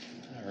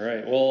All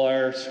right, well,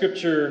 our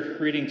scripture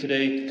reading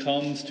today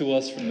comes to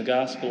us from the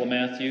Gospel of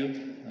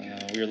Matthew.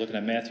 We are looking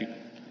at Matthew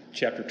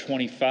chapter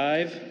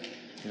 25,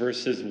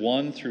 verses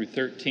 1 through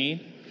 13.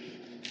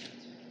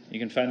 You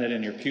can find that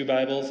in your pew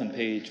Bibles on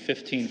page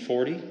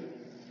 1540.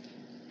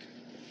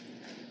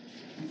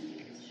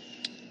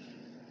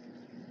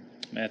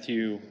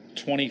 Matthew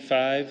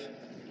 25,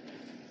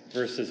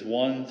 verses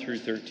 1 through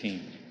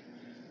 13.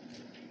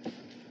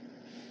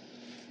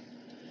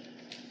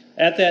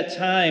 At that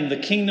time, the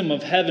kingdom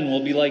of heaven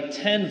will be like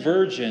 10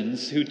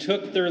 virgins who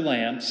took their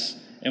lamps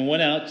and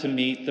went out to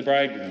meet the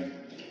bridegroom.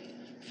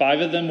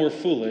 5 of them were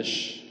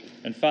foolish,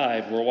 and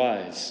 5 were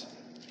wise.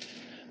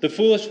 The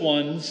foolish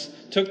ones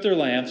took their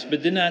lamps,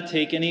 but did not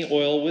take any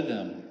oil with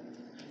them.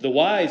 The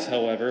wise,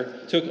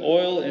 however, took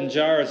oil in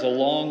jars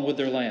along with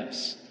their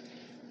lamps.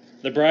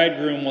 The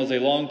bridegroom was a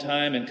long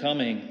time in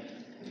coming,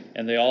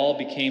 and they all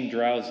became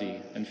drowsy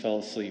and fell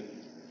asleep.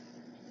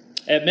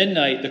 At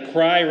midnight, the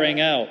cry rang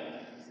out,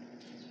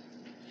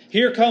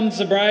 "Here comes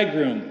the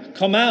bridegroom,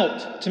 come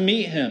out to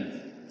meet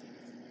him."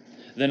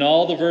 Then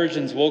all the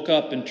virgins woke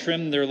up and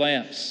trimmed their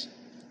lamps.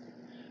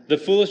 The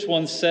foolish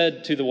ones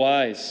said to the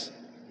wise,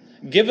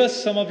 "Give us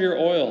some of your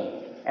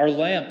oil, our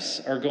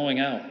lamps are going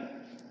out."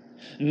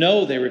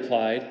 "No," they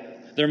replied,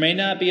 "there may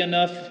not be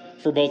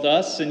enough for both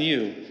us and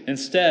you.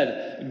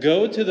 Instead,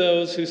 go to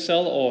those who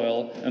sell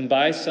oil and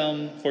buy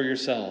some for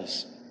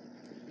yourselves."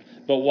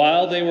 But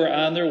while they were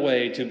on their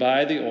way to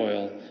buy the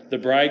oil, the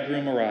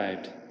bridegroom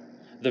arrived.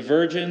 The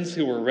virgins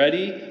who were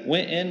ready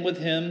went in with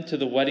him to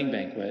the wedding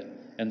banquet,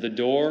 and the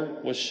door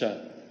was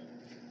shut.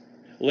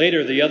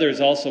 Later, the others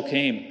also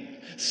came.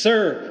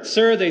 "Sir,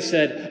 sir," they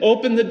said,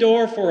 "open the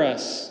door for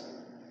us."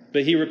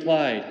 But he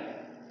replied,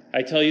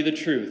 "I tell you the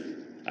truth,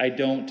 I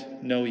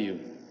don't know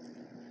you.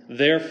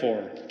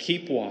 Therefore,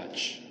 keep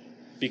watch,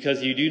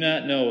 because you do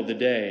not know the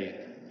day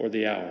or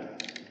the hour."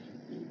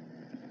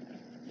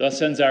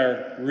 Thus ends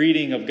our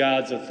reading of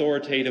God's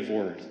authoritative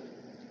word.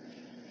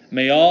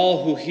 May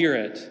all who hear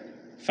it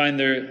find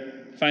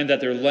that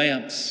their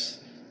lamps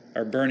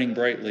are burning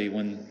brightly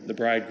when the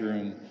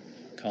bridegroom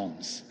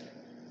comes.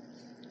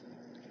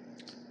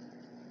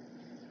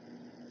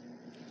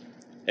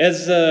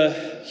 As the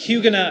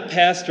Huguenot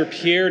pastor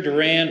Pierre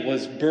Durand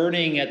was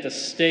burning at the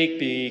stake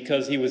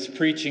because he was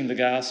preaching the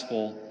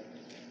gospel,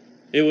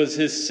 it was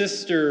his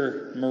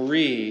sister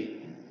Marie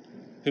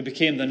who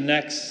became the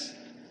next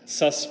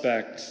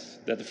suspect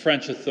that the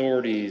French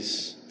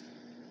authorities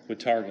would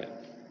target.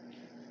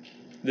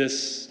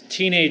 This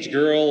teenage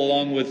girl,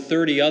 along with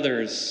 30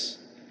 others,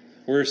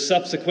 were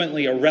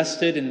subsequently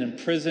arrested and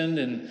imprisoned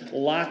and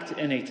locked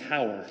in a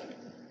tower.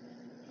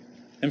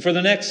 And for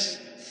the next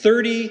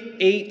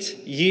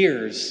 38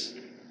 years,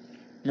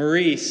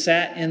 Marie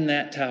sat in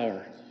that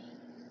tower,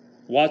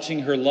 watching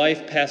her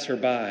life pass her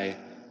by,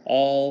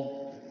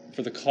 all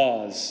for the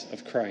cause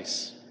of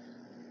Christ.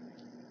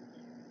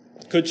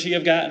 Could she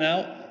have gotten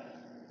out?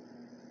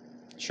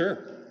 Sure.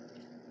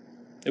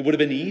 It would have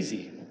been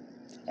easy.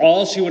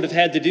 All she would have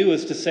had to do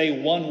is to say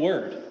one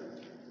word,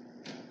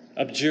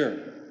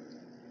 abjure,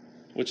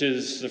 which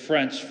is the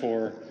French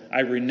for "I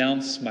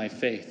renounce my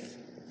faith."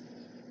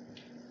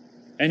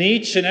 And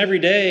each and every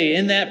day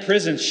in that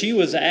prison, she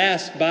was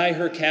asked by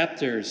her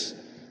captors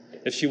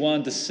if she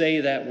wanted to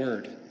say that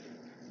word.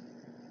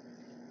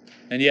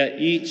 And yet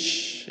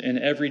each and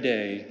every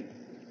day,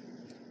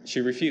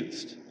 she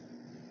refused.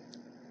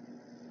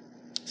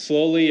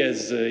 Slowly,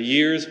 as the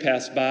years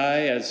passed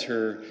by, as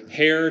her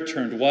hair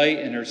turned white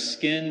and her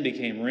skin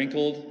became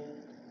wrinkled,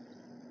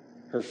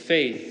 her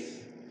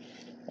faith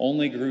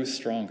only grew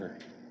stronger.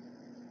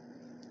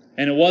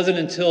 And it wasn't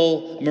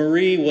until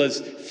Marie was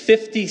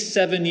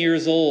 57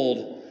 years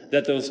old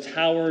that those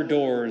tower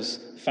doors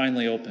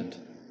finally opened.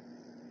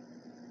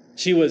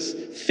 She was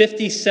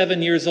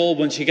 57 years old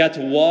when she got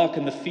to walk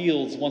in the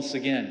fields once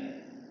again.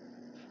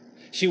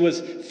 She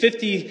was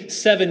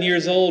 57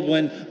 years old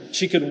when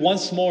she could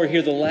once more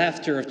hear the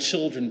laughter of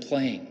children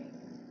playing.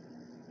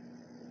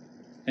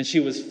 And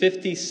she was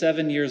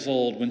 57 years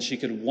old when she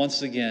could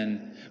once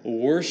again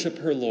worship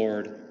her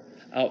Lord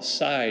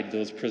outside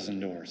those prison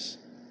doors.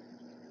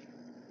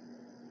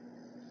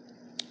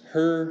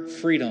 Her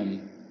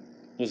freedom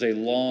was a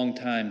long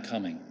time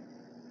coming.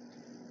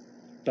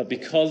 But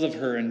because of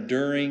her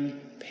enduring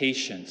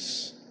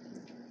patience,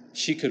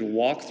 she could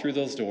walk through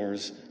those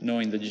doors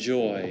knowing the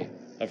joy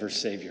of her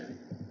Savior.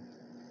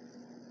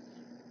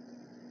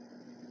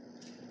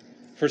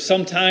 For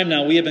some time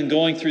now, we have been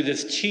going through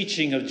this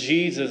teaching of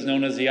Jesus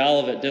known as the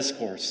Olivet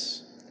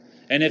Discourse.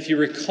 And if you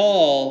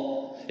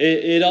recall,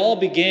 it all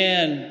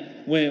began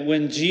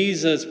when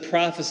Jesus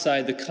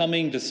prophesied the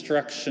coming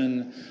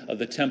destruction of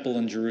the temple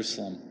in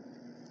Jerusalem.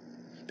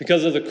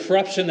 Because of the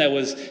corruption that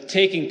was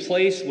taking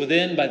place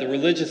within by the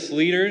religious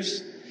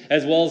leaders,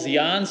 as well as the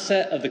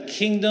onset of the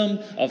kingdom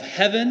of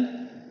heaven,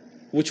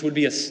 which would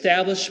be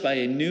established by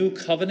a new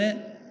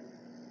covenant,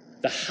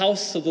 the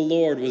house of the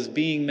Lord was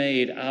being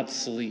made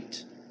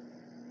obsolete.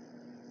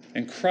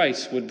 And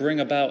Christ would bring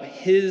about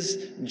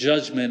his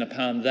judgment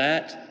upon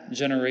that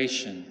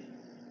generation.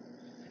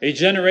 A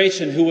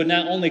generation who would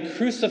not only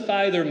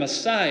crucify their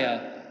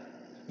Messiah,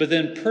 but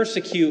then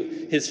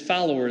persecute his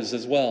followers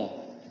as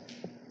well.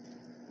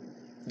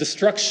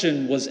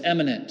 Destruction was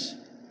imminent,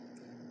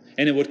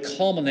 and it would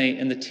culminate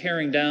in the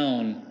tearing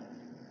down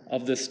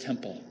of this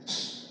temple.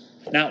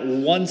 Not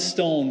one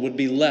stone would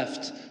be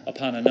left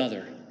upon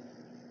another.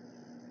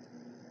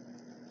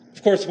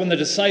 Of course, when the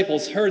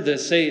disciples heard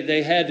this,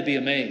 they had to be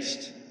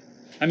amazed.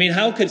 I mean,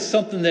 how could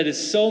something that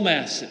is so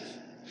massive,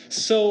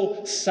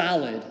 so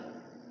solid,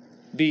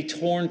 be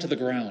torn to the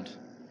ground?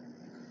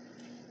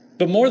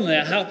 But more than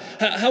that,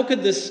 how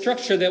could this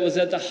structure that was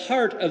at the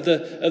heart of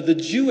the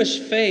Jewish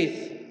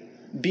faith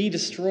be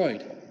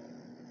destroyed?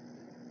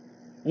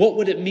 What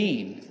would it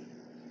mean?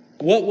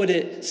 What would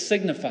it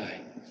signify?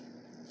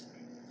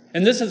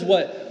 And this is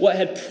what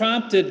had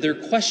prompted their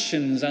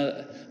questions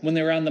when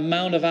they were on the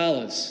Mount of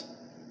Olives.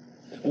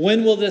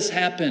 When will this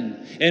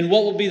happen? And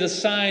what will be the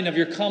sign of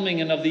your coming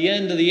and of the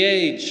end of the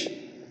age?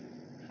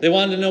 They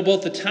wanted to know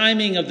both the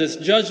timing of this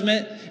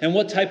judgment and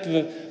what type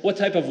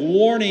of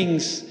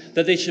warnings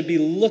that they should be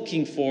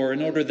looking for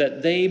in order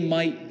that they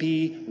might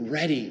be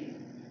ready.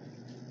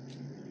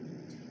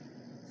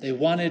 They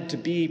wanted to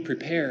be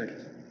prepared.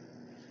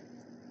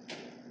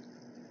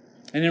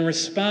 And in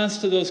response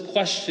to those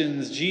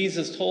questions,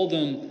 Jesus told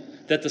them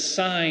that the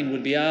sign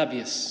would be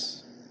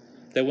obvious.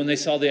 That when they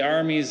saw the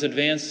armies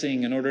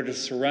advancing in order to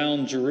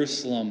surround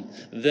Jerusalem,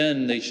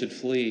 then they should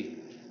flee.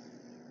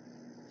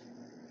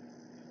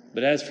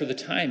 But as for the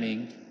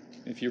timing,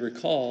 if you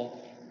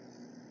recall,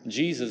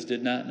 Jesus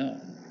did not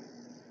know.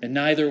 And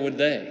neither would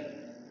they.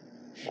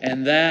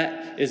 And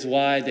that is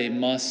why they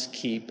must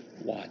keep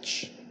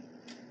watch.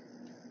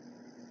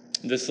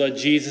 This led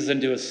Jesus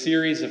into a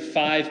series of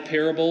 5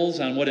 parables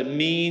on what it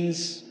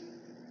means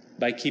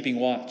by keeping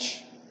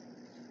watch.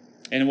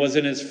 And it was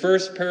in his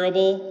first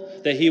parable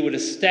that he would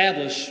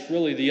establish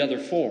really the other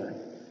 4.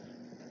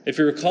 If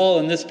you recall,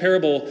 in this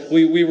parable,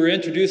 we were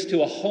introduced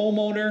to a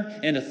homeowner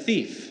and a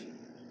thief.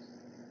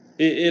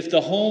 If the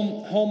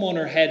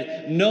homeowner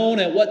had known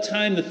at what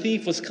time the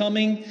thief was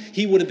coming,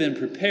 he would have been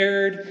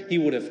prepared, he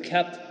would have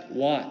kept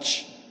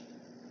watch.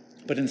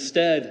 But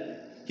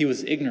instead, he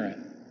was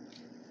ignorant.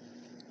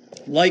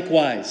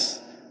 Likewise,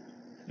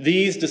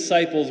 these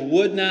disciples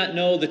would not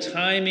know the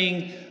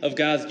timing of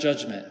God's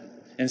judgment,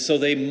 and so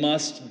they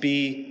must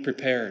be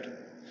prepared.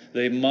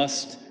 They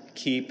must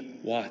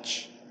keep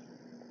watch.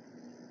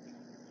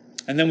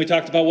 And then we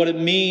talked about what it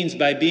means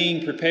by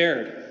being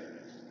prepared.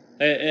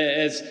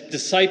 As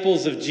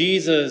disciples of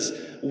Jesus,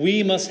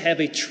 we must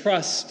have a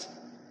trust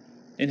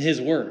in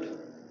his word.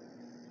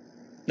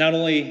 Not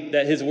only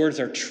that his words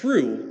are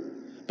true,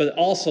 but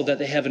also that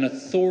they have an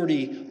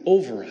authority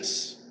over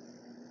us.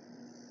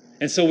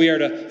 And so we are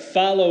to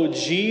follow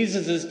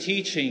Jesus'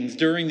 teachings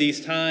during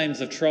these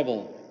times of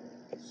trouble.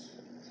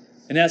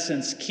 In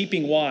essence,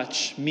 keeping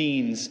watch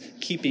means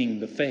keeping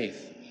the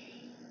faith.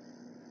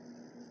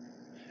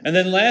 And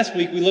then last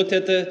week we looked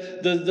at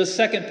the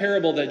second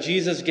parable that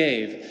Jesus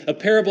gave, a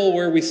parable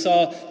where we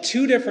saw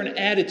 2 different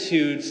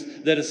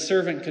attitudes that a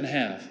servant can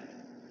have.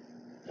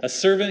 A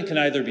servant can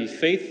either be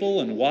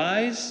faithful and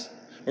wise,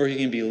 or he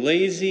can be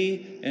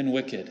lazy and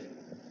wicked.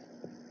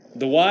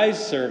 The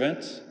wise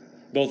servant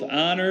both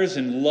honors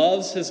and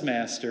loves his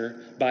master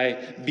by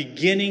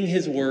beginning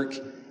his work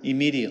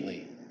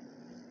immediately.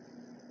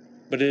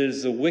 But it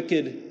is the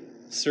wicked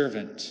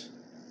servant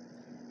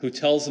who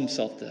tells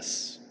himself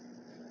this: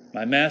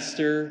 my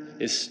master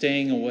is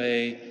staying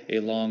away a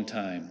long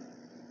time.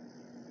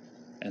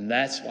 And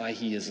that's why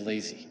he is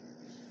lazy.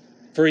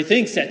 For he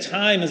thinks that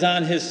time is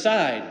on his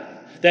side,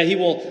 that he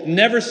will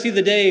never see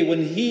the day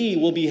when he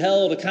will be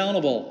held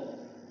accountable.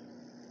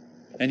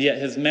 And yet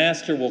his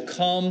master will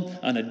come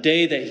on a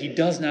day that he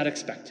does not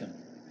expect him,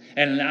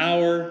 at an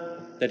hour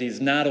that he's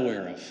not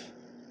aware of.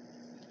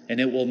 And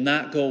it will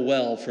not go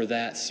well for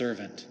that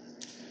servant.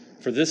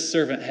 For this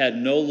servant had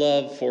no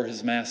love for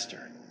his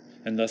master,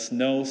 and thus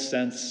no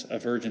sense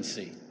of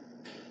urgency.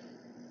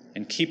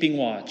 And keeping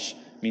watch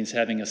means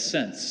having a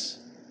sense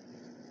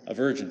of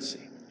urgency.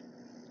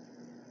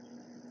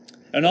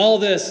 And all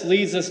this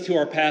leads us to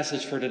our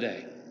passage for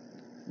today,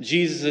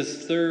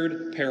 Jesus'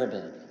 third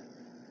parable.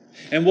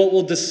 And what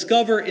we'll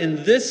discover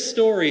in this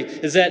story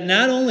is that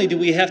not only do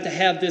we have to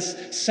have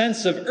this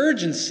sense of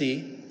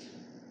urgency,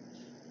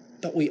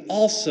 but we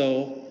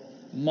also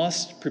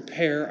must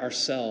prepare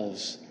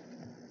ourselves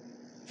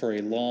for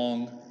a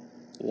long,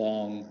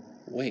 long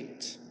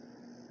wait.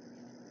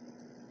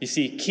 You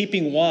see,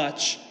 keeping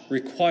watch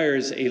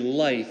requires a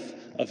life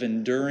of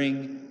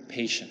enduring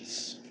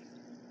patience.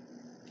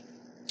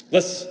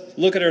 Let's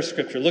look at our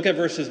scripture. Look at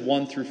verses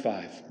 1 through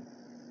 5.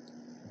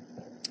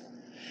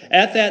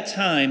 At that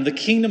time, the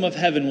kingdom of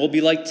heaven will be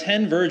like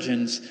 10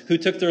 virgins who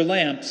took their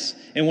lamps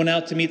and went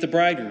out to meet the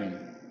bridegroom.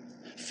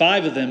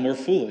 5 of them were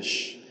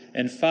foolish,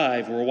 and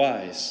 5 were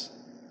wise.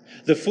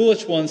 The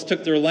foolish ones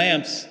took their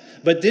lamps,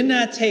 but did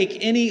not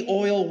take any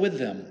oil with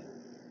them.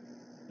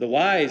 The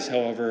wise,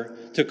 however,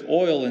 took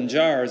oil in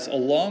jars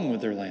along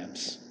with their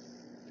lamps.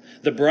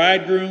 The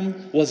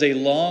bridegroom was a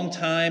long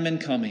time in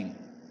coming,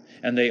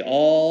 and they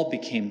all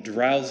became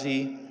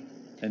drowsy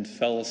and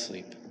fell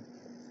asleep.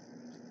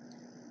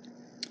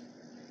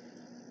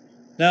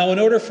 Now, in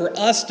order for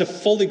us to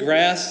fully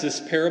grasp this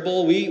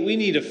parable, we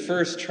need to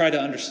first try to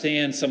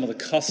understand some of the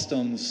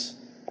customs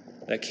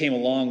that came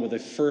along with a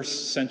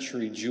first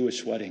century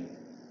Jewish wedding.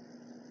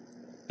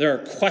 There are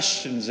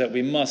questions that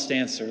we must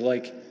answer,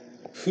 like,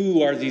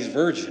 who are these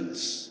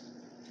virgins?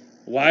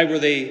 Why were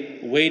they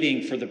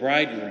waiting for the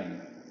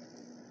bridegroom?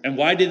 And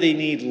why did they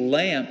need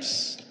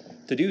lamps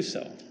to do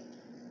so?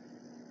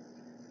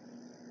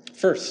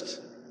 First,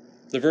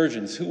 the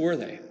virgins, who were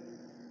they?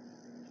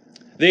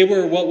 They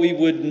were what we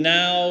would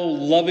now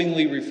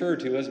lovingly refer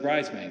to as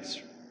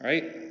bridesmaids,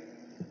 right?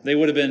 They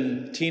would have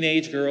been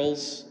teenage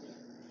girls,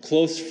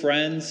 close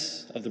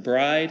friends of the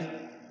bride,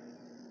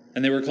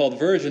 and they were called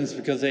virgins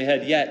because they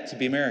had yet to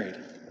be married.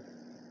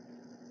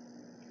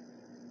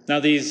 Now,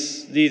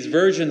 these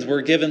virgins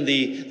were given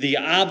the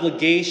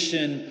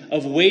obligation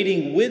of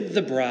waiting with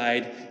the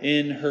bride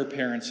in her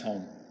parents'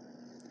 home.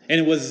 And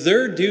it was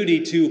their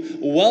duty to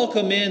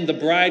welcome in the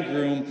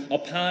bridegroom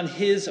upon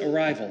his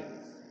arrival.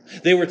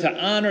 They were to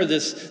honor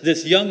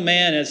this young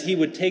man as he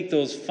would take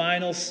those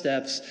final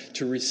steps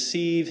to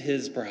receive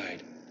his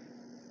bride.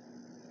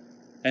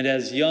 And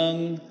as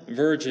young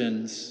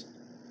virgins,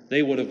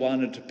 they would have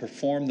wanted to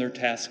perform their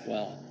task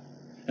well,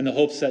 in the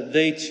hopes that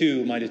they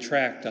too might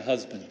attract a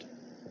husband.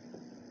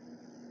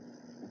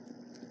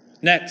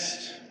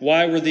 Next,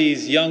 why were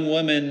these young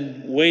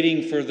women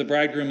waiting for the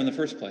bridegroom in the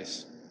first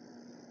place?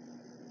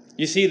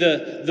 You see,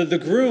 the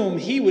groom,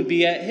 he would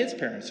be at his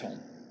parents' home,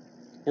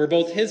 where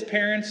both his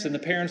parents and the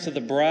parents of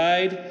the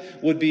bride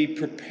would be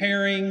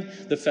preparing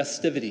the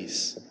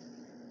festivities.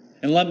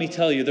 And let me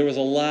tell you, there was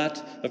a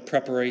lot of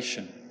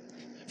preparation.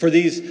 For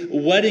these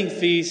wedding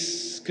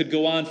feasts could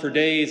go on for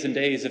days and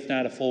days, if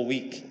not a full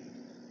week.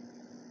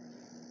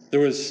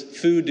 There was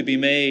food to be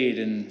made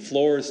and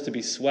floors to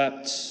be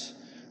swept.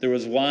 There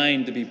was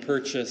wine to be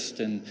purchased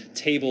and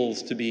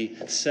tables to be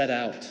set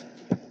out.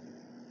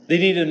 They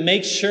needed to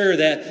make sure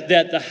that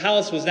the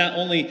house was not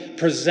only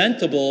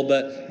presentable,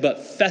 but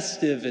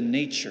festive in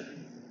nature.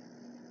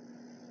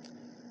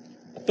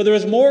 But there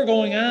was more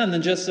going on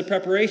than just the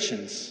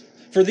preparations.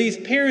 For these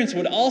parents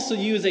would also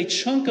use a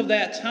chunk of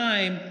that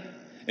time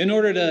in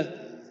order to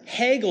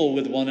haggle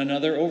with one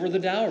another over the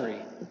dowry.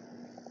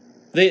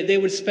 They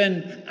would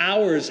spend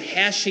hours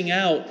hashing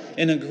out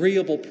an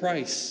agreeable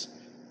price.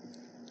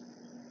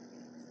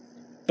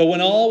 But when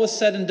all was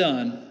said and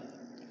done,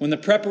 when the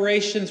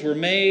preparations were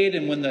made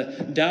and when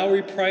the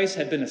dowry price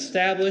had been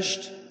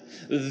established,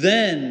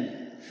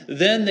 then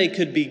they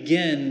could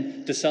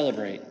begin to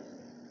celebrate.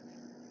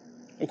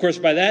 Of course,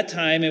 by that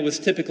time, it was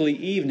typically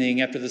evening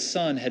after the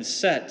sun had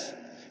set,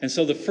 and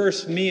so the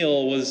first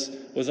meal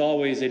was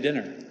always a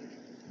dinner.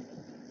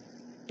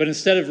 But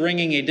instead of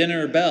ringing a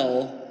dinner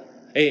bell,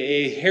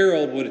 a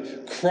herald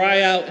would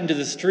cry out into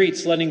the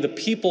streets, letting the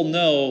people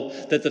know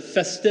that the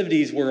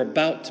festivities were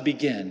about to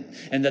begin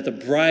and that the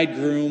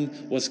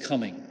bridegroom was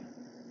coming.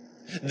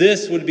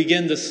 This would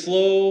begin the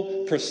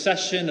slow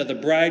procession of the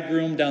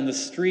bridegroom down the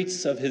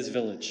streets of his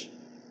village.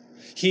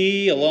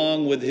 He,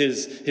 along with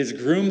his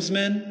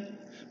groomsmen,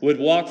 would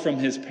walk from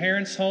his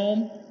parents'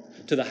 home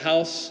to the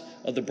house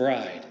of the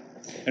bride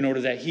in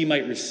order that he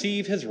might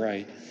receive his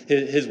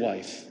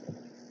wife,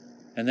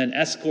 and then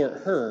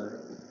escort her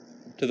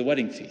to the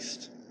wedding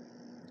feast.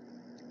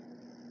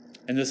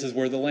 And this is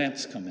where the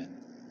lamps come in.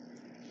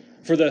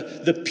 For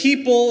the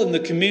people in the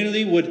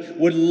community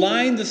would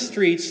line the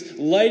streets,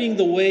 lighting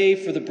the way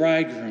for the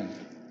bridegroom.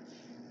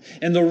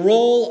 And the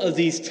role of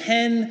these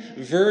 10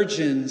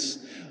 virgins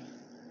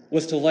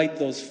was to light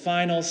those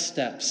final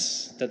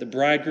steps that the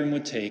bridegroom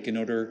would take in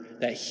order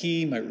that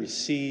he might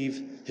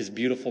receive his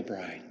beautiful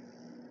bride.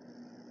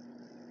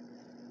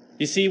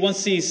 You see,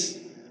 once these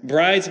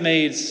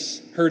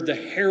bridesmaids heard the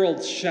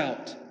herald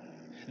shout,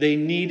 they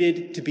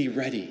needed to be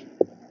ready.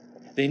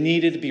 They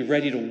needed to be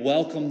ready to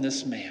welcome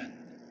this man.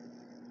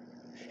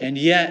 And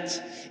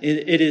yet,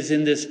 it is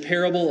in this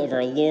parable of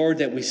our Lord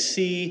that we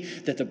see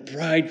that the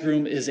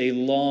bridegroom is a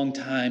long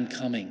time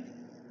coming.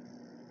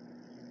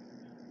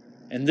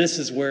 And this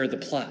is where the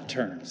plot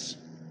turns.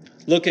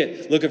 Look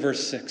at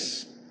verse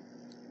 6.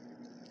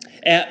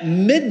 At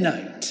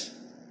midnight,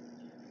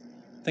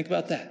 think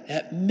about that.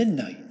 At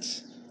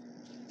midnight,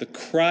 the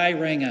cry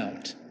rang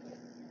out,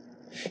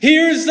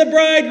 "Here's the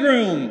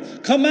bridegroom!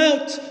 Come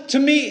out to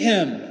meet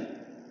him!"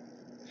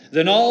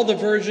 Then all the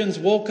virgins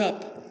woke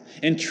up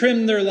and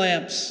trimmed their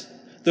lamps.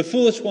 The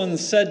foolish ones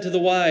said to the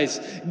wise,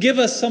 "Give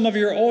us some of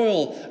your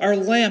oil. Our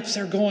lamps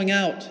are going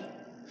out."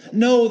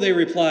 "No," they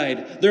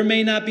replied, "there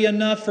may not be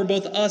enough for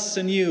both us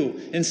and you.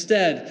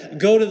 Instead,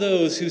 go to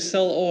those who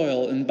sell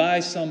oil and buy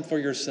some for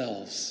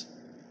yourselves."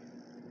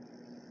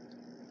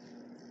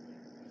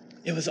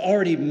 It was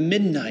already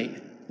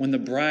midnight when the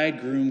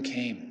bridegroom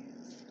came.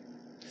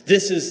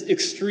 This is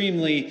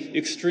extremely,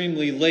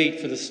 extremely late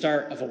for the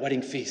start of a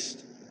wedding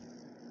feast.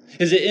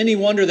 Is it any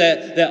wonder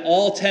that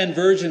all 10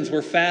 virgins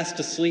were fast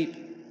asleep?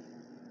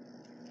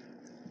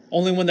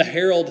 Only when the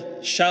herald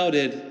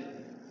shouted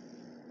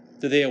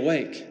did they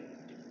awake.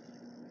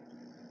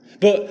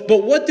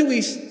 But what do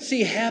we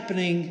see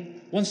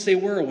happening once they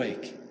were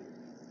awake?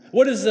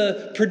 What is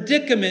the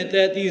predicament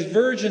that these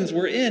virgins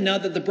were in now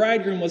that the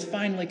bridegroom was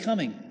finally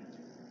coming?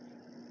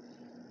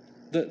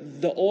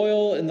 The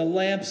oil in the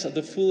lamps of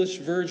the foolish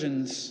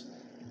virgins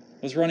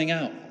was running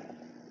out.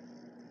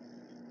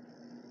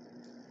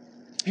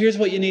 Here's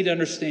what you need to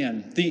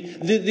understand.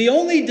 The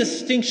only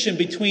distinction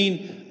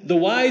between the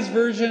wise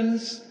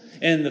virgins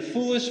and the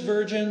foolish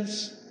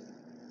virgins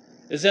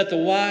is that the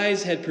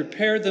wise had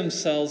prepared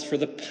themselves for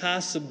the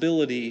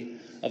possibility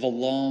of a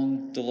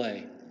long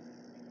delay.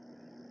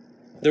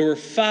 There were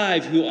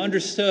 5 who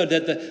understood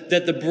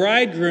that the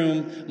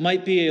bridegroom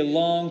might be a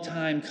long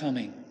time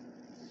coming.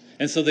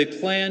 And so they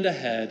planned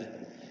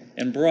ahead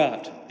and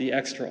brought the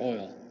extra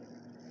oil.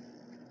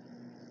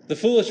 The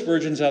foolish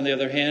virgins, on the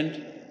other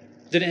hand,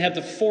 didn't have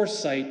the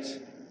foresight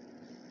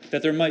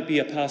that there might be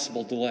a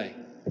possible delay.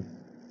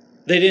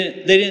 They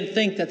didn't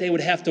think that they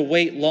would have to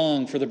wait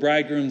long for the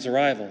bridegroom's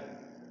arrival.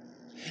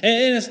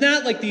 And it's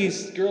not like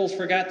these girls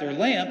forgot their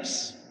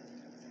lamps.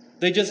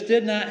 They just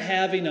did not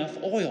have enough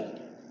oil.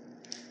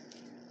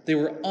 They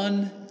were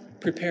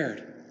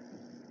unprepared.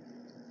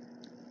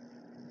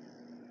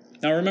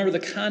 Now remember the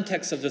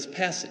context of this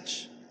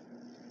passage.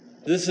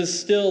 This is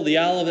still the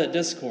Olivet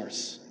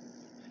Discourse.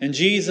 And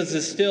Jesus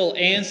is still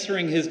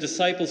answering his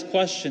disciples'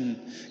 question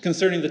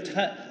concerning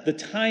the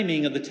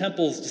timing of the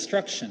temple's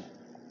destruction.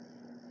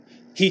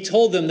 He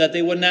told them that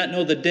they would not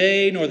know the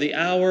day nor the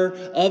hour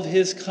of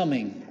his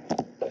coming,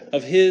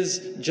 of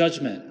his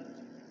judgment.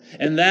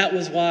 And that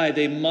was why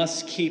they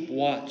must keep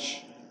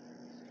watch.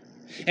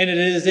 And it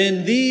is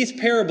in these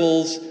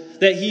parables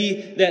that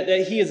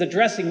he is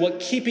addressing what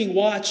keeping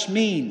watch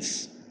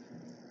means.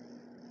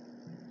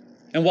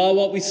 And while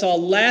what we saw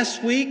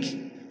last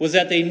week was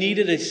that they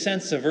needed a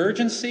sense of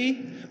urgency,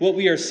 what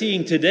we are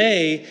seeing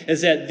today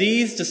is that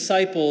these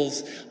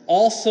disciples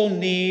also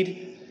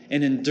need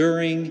an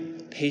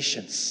enduring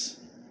patience.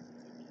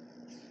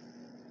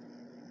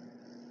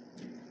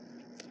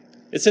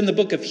 It's in the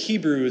book of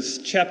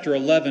Hebrews, chapter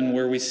 11,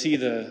 where we see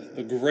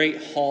the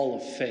great hall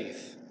of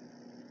faith.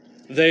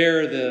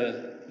 There,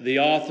 the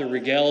author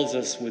regales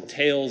us with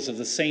tales of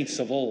the saints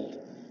of old.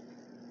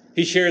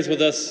 He shares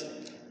with us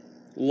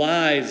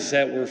lives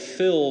that were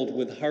filled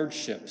with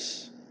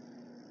hardships,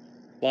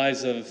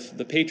 lives of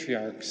the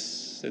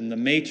patriarchs and the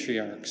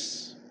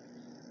matriarchs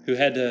who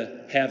had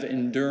to have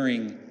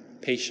enduring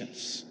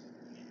patience.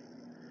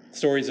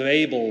 Stories of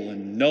Abel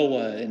and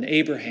Noah and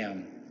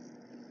Abraham.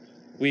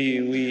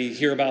 We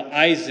hear about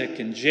Isaac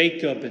and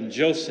Jacob and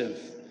Joseph.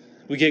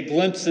 We get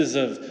glimpses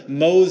of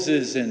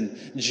Moses and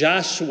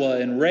Joshua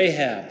and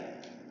Rahab.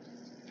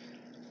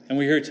 And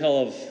we hear tell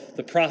of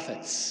the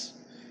prophets,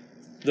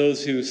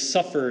 those who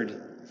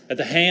suffered at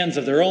the hands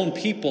of their own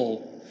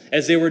people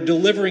as they were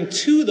delivering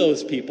to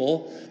those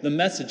people the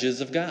messages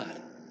of God.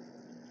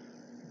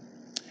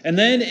 And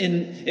then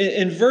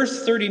in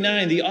verse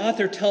 39, the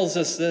author tells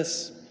us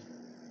this.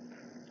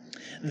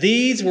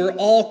 These were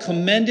all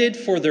commended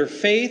for their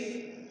faith,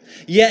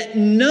 yet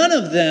none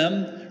of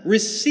them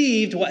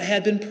received what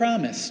had been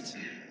promised.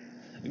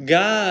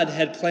 God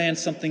had planned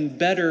something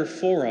better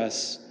for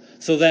us,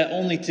 so that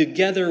only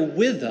together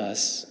with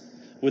us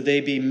would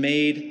they be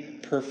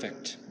made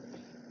perfect.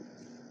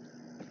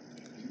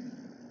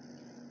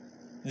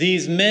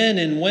 These men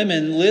and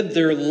women lived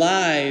their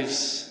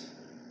lives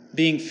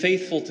being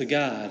faithful to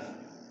God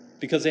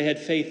because they had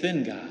faith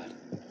in God.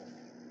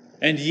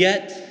 And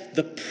yet,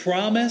 the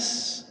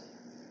promise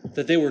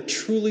that they were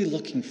truly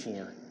looking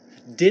for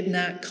did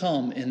not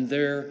come in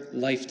their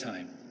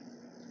lifetime.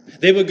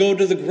 They would go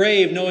to the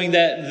grave knowing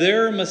that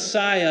their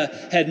Messiah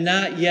had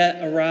not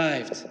yet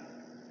arrived.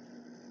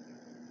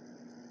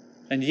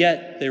 And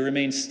yet they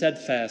remained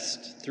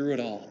steadfast through it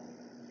all.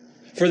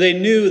 For they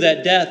knew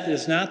that death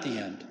is not the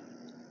end,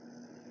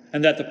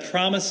 and that the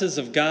promises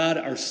of God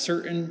are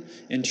certain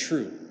and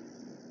true.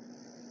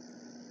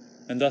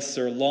 And thus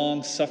their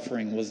long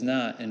suffering was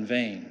not in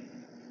vain.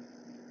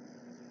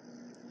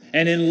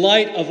 And in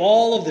light of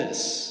all of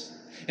this,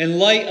 in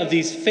light of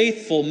these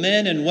faithful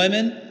men and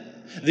women,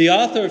 the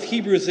author of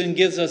Hebrews then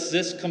gives us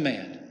this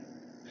command.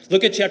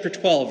 Look at chapter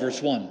 12,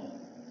 verse 1.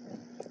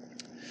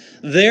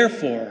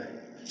 Therefore,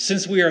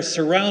 since we are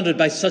surrounded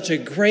by such a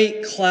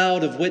great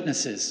cloud of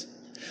witnesses,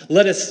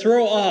 let us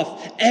throw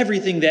off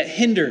everything that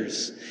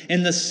hinders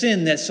and the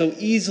sin that so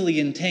easily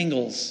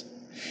entangles,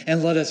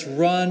 and let us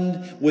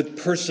run with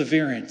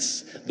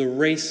perseverance the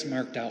race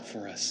marked out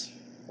for us.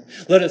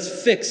 Let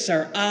us fix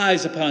our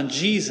eyes upon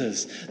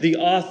Jesus, the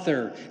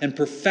author and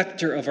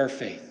perfecter of our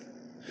faith,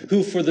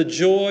 who for the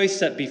joy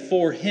set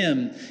before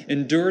him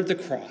endured the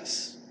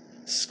cross,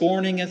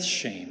 scorning its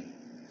shame,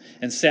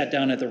 and sat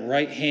down at the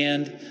right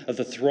hand of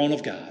the throne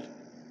of God.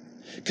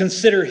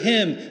 Consider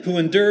him who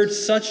endured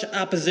such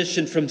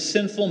opposition from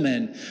sinful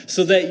men,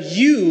 so that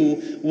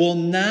you will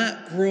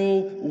not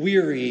grow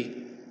weary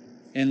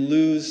and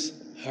lose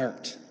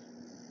heart.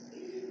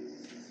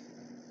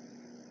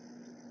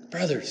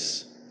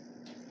 Brothers,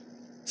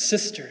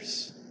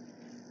 sisters,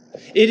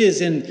 It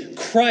is in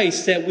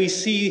Christ that we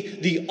see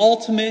the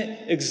ultimate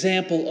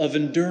example of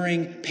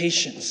enduring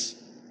patience.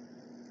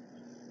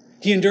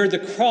 He endured the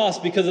cross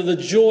because of the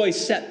joy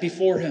set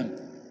before him.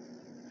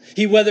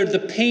 He weathered the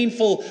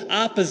painful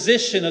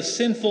opposition of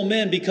sinful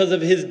men because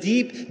of his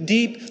deep,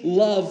 deep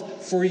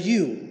love for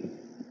you.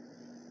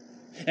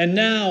 And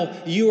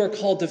now you are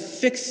called to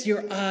fix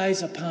your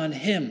eyes upon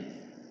him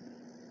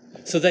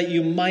so that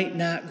you might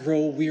not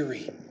grow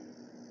weary,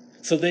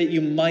 so that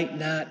you might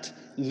not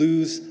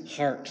lose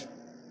heart.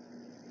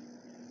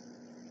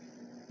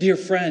 Dear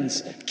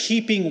friends,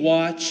 keeping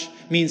watch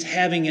means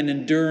having an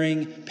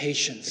enduring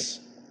patience.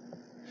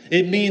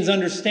 It means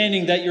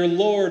understanding that your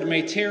Lord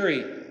may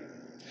tarry,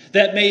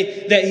 that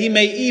he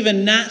may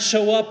even not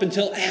show up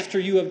until after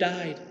you have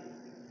died.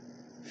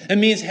 It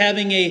means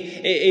having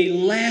a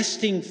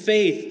lasting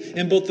faith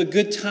in both the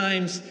good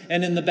times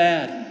and in the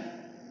bad.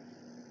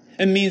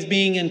 It means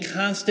being in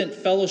constant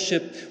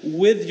fellowship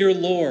with your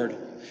Lord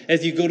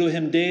as you go to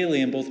him daily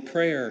in both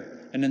prayer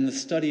and in the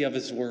study of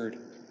his word.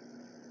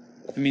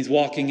 It means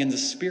walking in the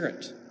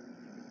Spirit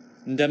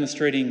and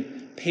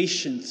demonstrating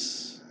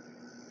patience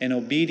and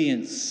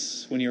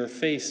obedience when you are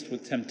faced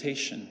with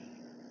temptation.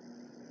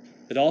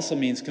 It also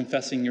means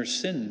confessing your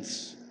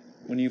sins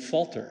when you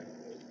falter.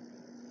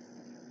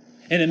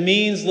 And it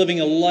means living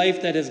a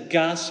life that is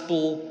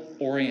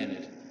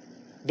gospel-oriented,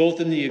 both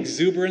in the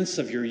exuberance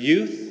of your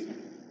youth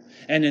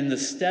and in the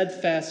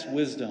steadfast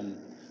wisdom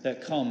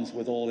that comes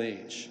with old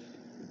age.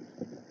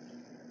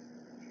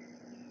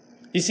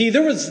 You see,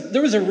 there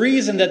was a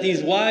reason that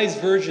these wise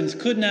virgins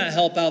could not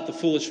help out the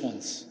foolish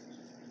ones.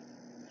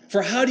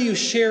 For how do you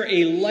share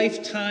a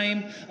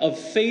lifetime of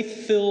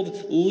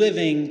faith-filled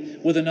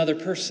living with another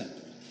person?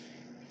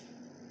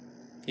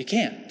 You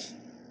can't.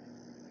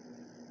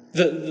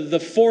 The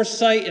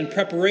foresight and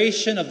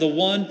preparation of the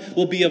one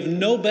will be of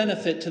no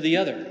benefit to the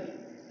other.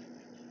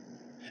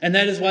 And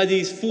that is why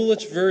these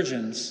foolish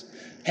virgins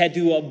had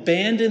to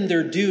abandon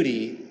their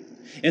duty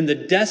in the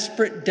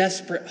desperate,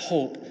 desperate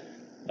hope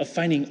of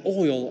finding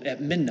oil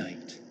at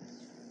midnight.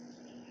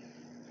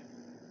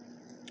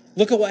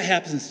 Look at what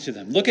happens to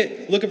them. Look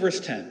at verse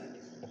 10.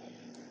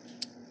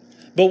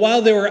 But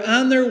while they were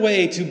on their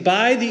way to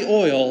buy the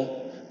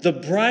oil, the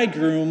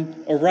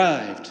bridegroom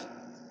arrived.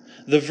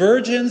 The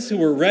virgins who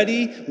were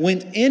ready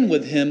went in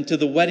with him to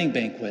the wedding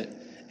banquet,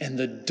 and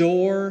the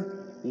door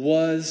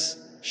was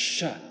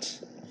shut.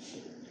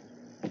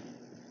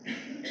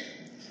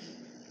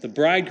 The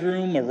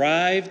bridegroom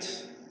arrived,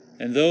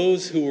 and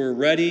those who were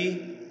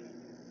ready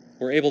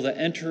were able to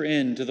enter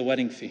into the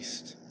wedding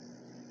feast.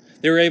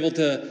 They were able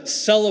to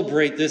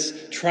celebrate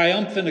this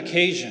triumphant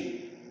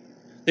occasion.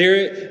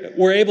 They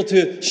were able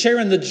to share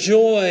in the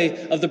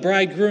joy of the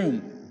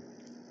bridegroom.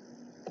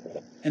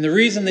 And the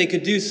reason they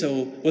could do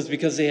so was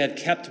because they had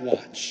kept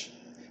watch,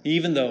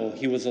 even though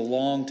he was a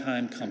long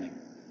time coming.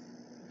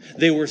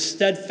 They were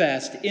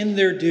steadfast in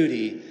their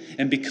duty,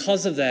 and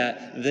because of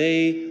that,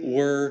 they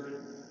were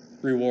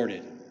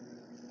rewarded.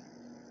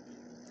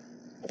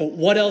 But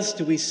what else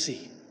do we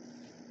see?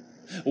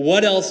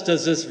 What else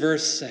does this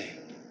verse say?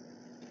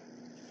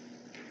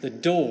 The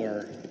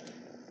door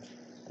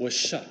was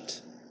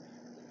shut.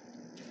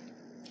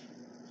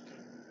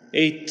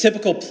 A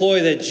typical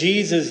ploy that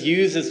Jesus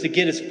uses to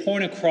get his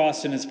point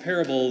across in his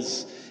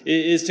parables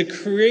is to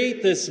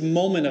create this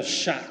moment of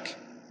shock,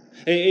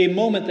 a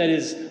moment that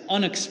is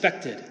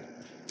unexpected.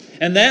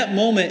 And that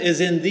moment is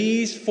in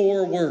these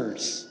 4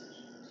 words: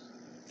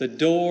 the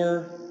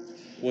door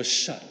was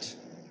shut.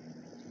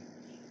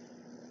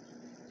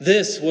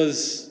 This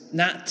was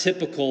not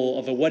typical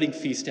of a wedding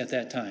feast at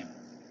that time.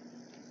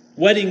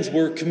 Weddings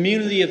were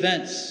community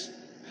events.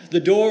 The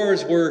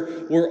doors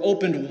were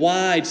opened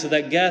wide so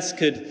that guests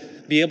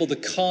could be able to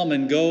come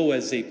and go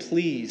as they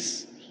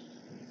please.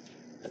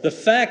 The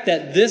fact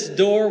that this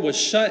door was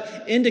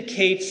shut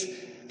indicates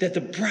that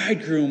the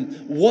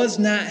bridegroom was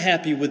not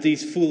happy with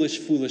these foolish,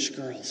 foolish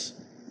girls.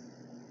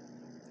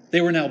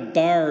 They were now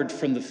barred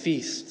from the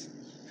feast.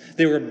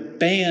 They were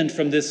banned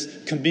from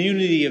this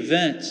community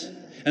event,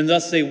 and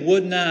thus they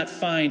would not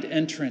find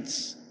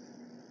entrance.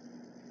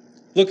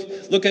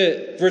 Look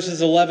at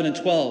verses 11 and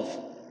 12.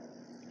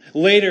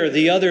 Later,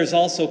 the others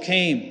also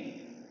came.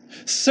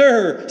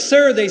 "Sir,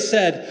 sir," they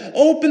said,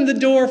 "open the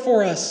door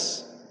for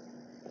us."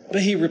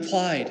 But he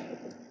replied,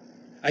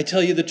 "I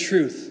tell you the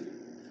truth,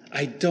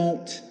 I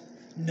don't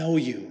know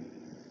you."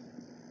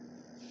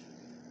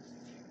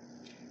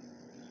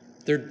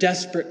 Their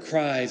desperate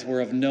cries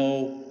were of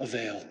no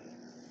avail.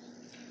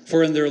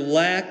 For in their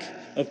lack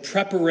of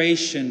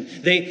preparation,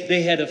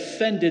 they had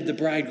offended the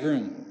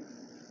bridegroom.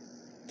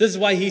 This is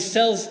why he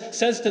says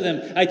to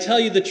them, "I tell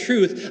you the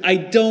truth, I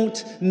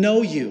don't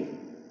know you."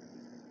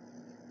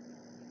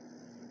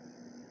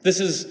 This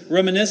is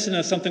reminiscent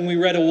of something we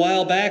read a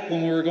while back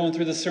when we were going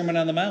through the Sermon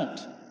on the Mount.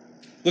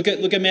 Look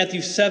at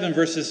Matthew 7,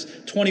 verses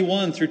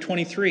 21 through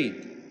 23.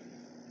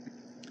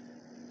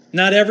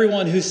 "Not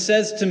everyone who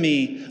says to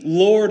me,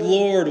 'Lord,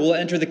 Lord,' will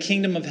enter the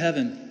kingdom of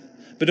heaven,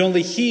 but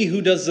only he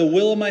who does the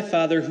will of my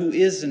Father who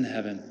is in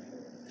heaven.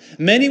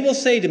 Many will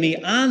say to me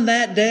on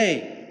that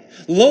day,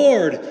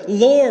 Lord,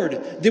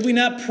 Lord, did we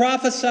not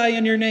prophesy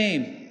in your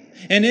name,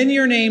 and in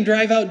your name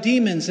drive out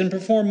demons and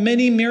perform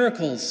many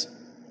miracles?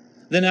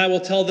 Then I will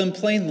tell them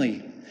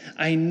plainly,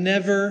 I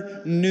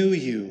never knew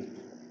you.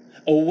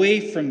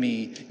 Away from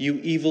me, you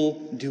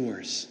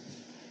evildoers.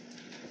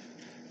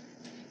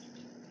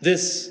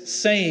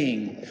 This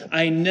saying,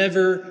 I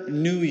never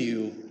knew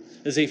you,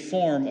 is a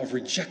form of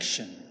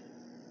rejection.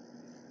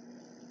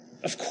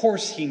 Of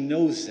course he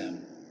knows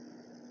them,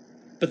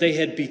 but they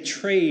had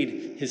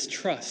betrayed his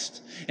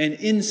trust, and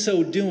in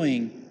so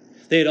doing,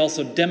 they had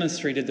also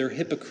demonstrated their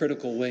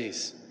hypocritical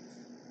ways.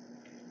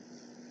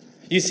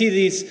 You see,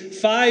 these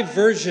 5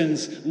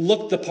 virgins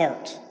looked the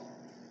part.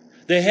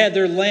 They had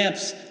their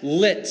lamps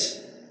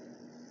lit.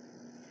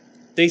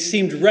 They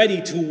seemed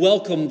ready to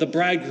welcome the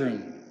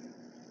bridegroom.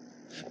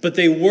 But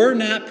they were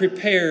not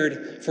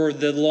prepared for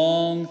the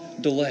long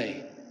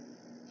delay.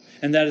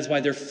 And that is why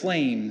their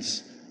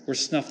flames were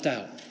snuffed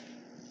out.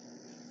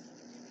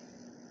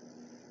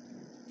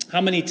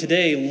 How many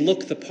today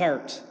look the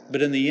part,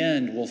 but in the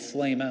end will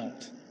flame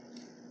out?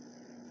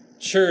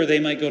 Sure, they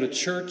might go to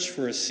church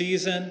for a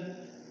season.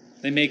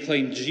 They may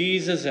claim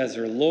Jesus as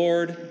their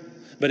Lord.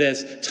 But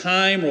as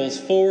time rolls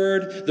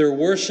forward, their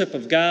worship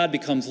of God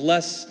becomes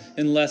less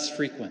and less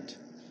frequent.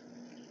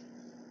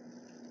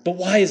 But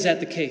why is that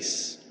the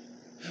case?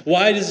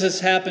 Why does this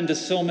happen to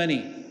so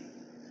many?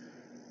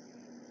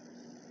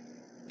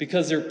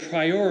 Because their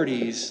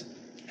priorities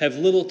have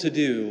little to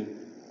do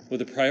with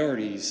the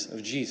priorities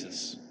of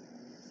Jesus.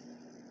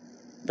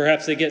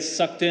 Perhaps they get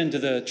sucked into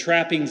the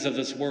trappings of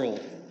this world.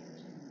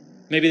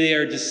 Maybe they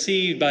are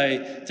deceived by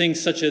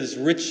things such as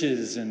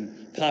riches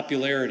and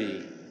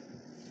popularity.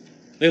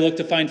 They look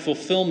to find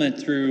fulfillment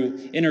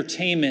through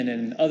entertainment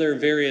and other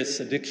various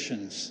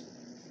addictions.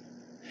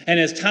 And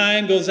as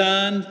time goes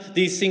on,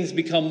 these things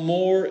become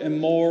more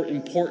and more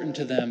important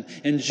to them,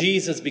 and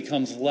Jesus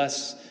becomes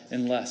less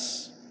and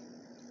less.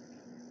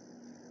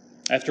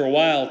 After a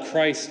while,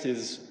 Christ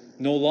is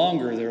no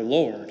longer their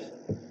Lord,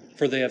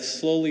 for they have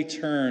slowly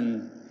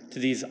turned to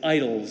these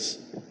idols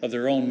of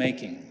their own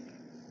making.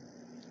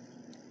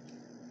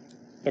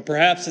 But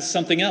perhaps it's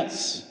something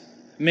else.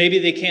 Maybe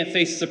they can't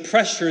face the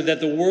pressure that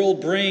the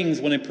world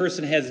brings when a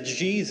person has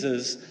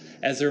Jesus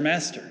as their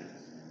master.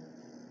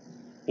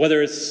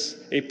 Whether it's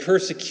a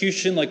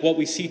persecution like what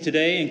we see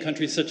today in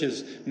countries such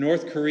as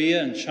North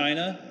Korea and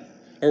China,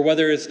 or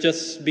whether it's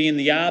just being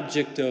the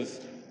object of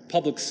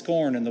public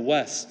scorn in the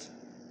West.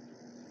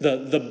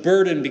 The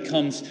burden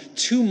becomes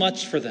too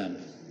much for them.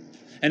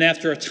 And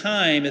after a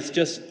time, it's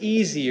just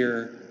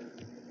easier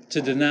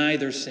to deny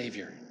their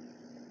Savior.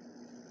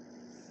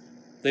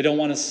 They don't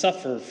want to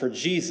suffer for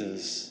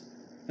Jesus,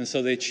 and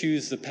so they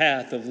choose the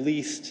path of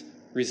least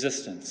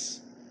resistance.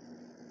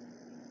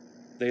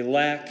 They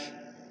lack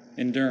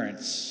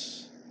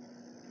endurance.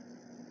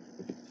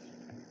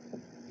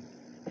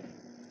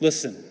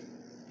 Listen,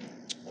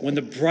 when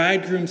the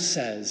bridegroom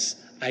says,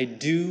 I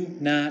do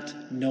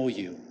not know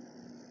you,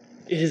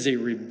 it is a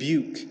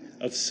rebuke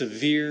of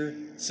severe,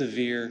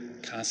 severe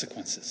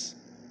consequences.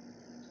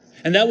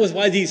 And that was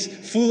why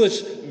these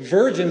foolish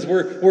virgins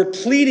were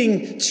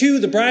pleading to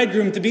the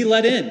bridegroom to be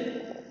let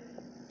in.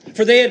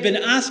 For they had been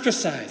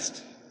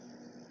ostracized.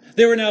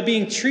 They were now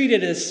being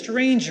treated as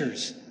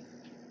strangers,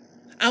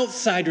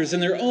 outsiders in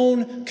their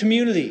own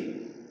community.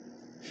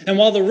 And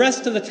while the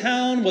rest of the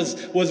town was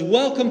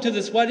welcome to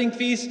this wedding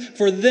feast,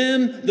 for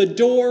them the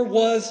door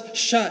was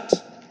shut.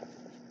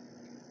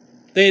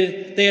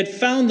 They had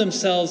found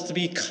themselves to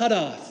be cut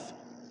off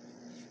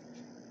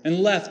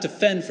and left to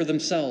fend for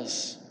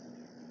themselves.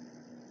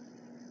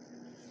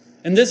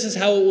 And this is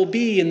how it will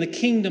be in the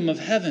kingdom of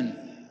heaven.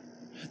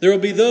 There will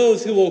be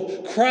those who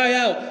will cry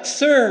out,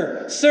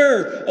 Sir,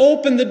 sir,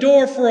 open the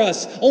door for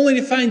us, only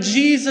to find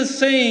Jesus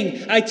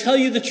saying, I tell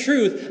you the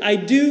truth, I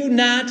do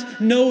not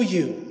know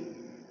you.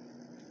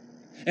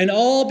 And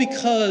all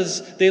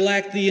because they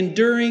lacked the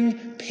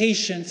enduring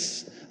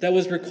patience that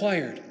was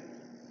required.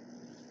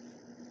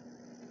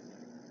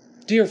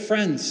 Dear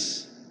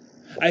friends,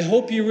 I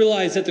hope you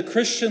realize that the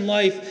Christian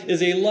life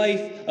is a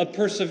life of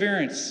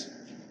perseverance.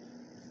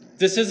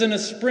 This isn't a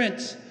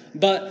sprint,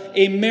 but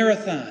a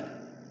marathon.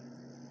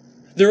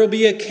 There will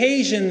be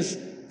occasions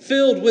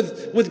filled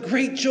with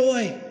great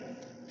joy,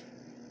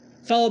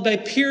 followed by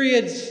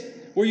periods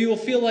where you will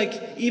feel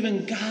like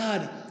even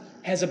God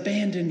has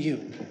abandoned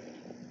you.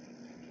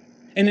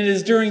 And it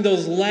is during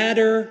those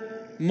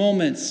latter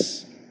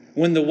moments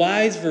when the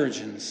wise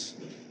virgins,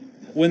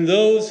 when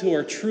those who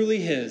are truly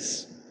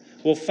His,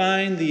 will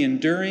find the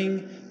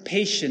enduring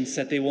patience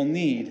that they will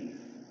need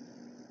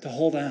to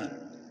hold on.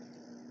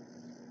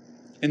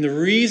 And the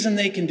reason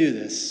they can do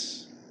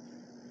this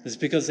is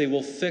because they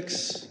will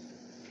fix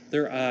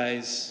their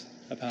eyes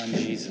upon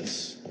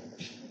Jesus.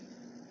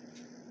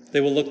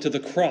 They will look to the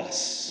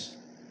cross,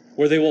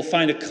 where they will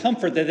find a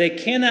comfort that they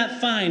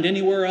cannot find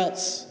anywhere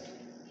else.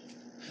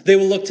 They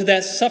will look to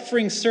that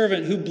suffering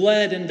servant who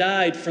bled and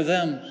died for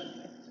them.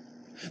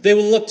 They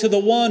will look to the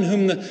one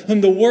whom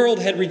the world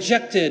had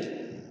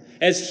rejected,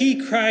 as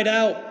he cried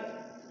out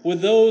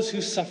with those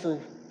who suffer,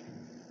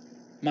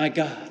 My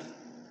God,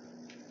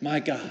 my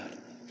God,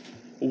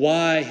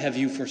 why have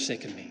you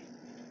forsaken me?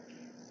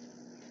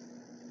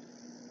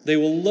 They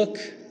will look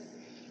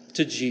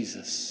to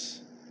Jesus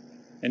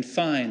and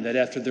find that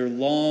after their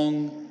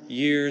long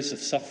years of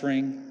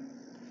suffering,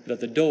 that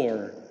the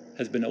door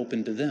has been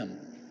opened to them.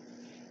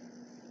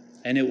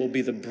 And it will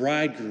be the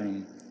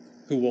bridegroom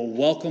who will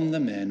welcome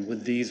them in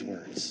with these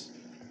words,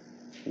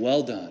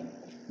 "Well done,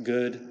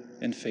 good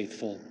and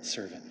faithful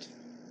servant."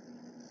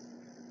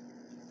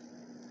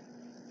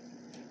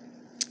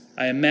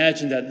 I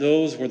imagine that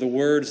those were the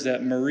words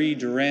that Marie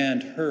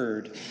Durand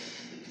heard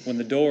when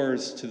the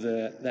doors to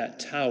that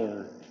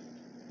tower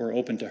were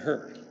opened to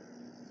her.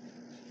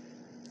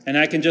 And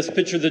I can just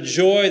picture the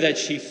joy that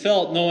she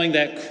felt knowing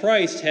that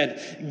Christ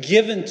had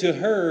given to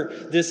her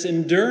this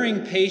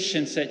enduring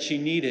patience that she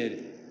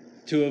needed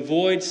to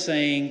avoid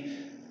saying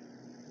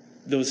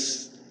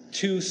those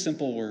two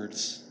simple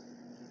words,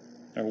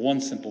 or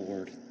one simple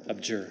word,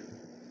 abjure.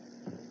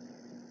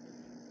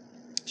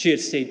 She had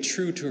stayed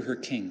true to her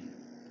King.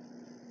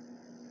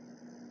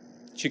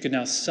 She could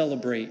now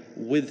celebrate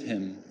with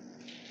him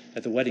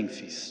at the wedding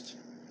feast.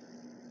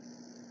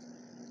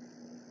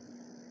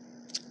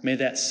 May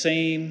that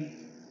same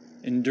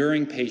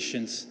enduring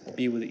patience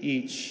be with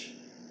each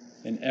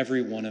and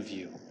every one of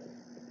you.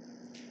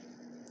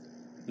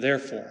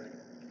 Therefore,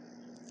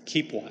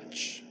 keep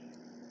watch,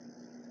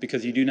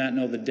 because you do not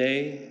know the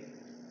day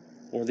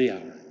or the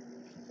hour.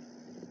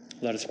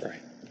 Let us pray.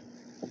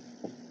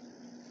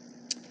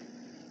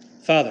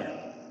 Father,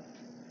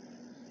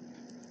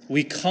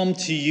 we come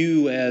to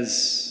you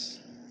as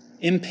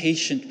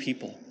impatient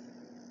people.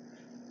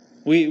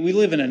 We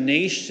live in a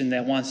nation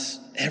that wants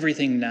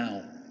everything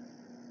now.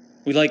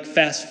 We like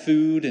fast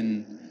food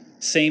and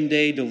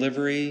same-day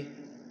delivery.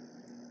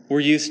 We're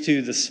used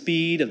to the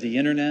speed of the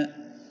internet.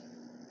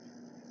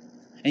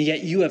 And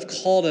yet you have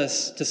called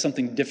us to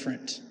something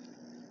different.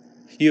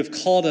 You have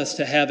called us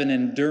to have an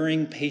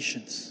enduring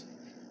patience.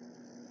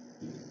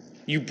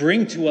 You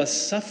bring to us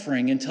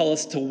suffering and tell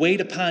us to wait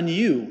upon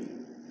you,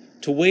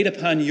 to wait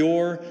upon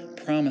your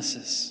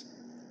promises.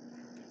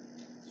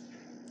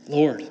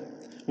 Lord,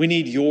 we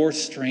need your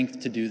strength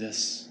to do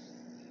this.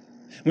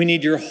 We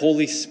need your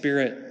Holy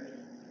Spirit,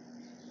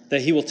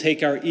 that he will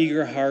take our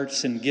eager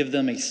hearts and give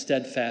them a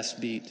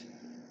steadfast beat.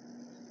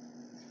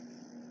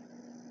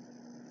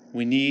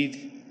 We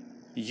need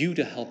you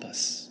to help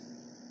us.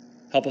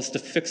 Help us to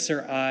fix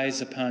our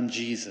eyes upon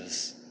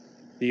Jesus,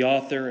 the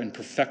author and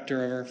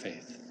perfecter of our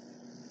faith.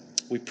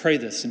 We pray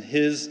this in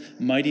his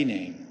mighty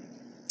name.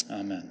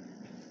 Amen.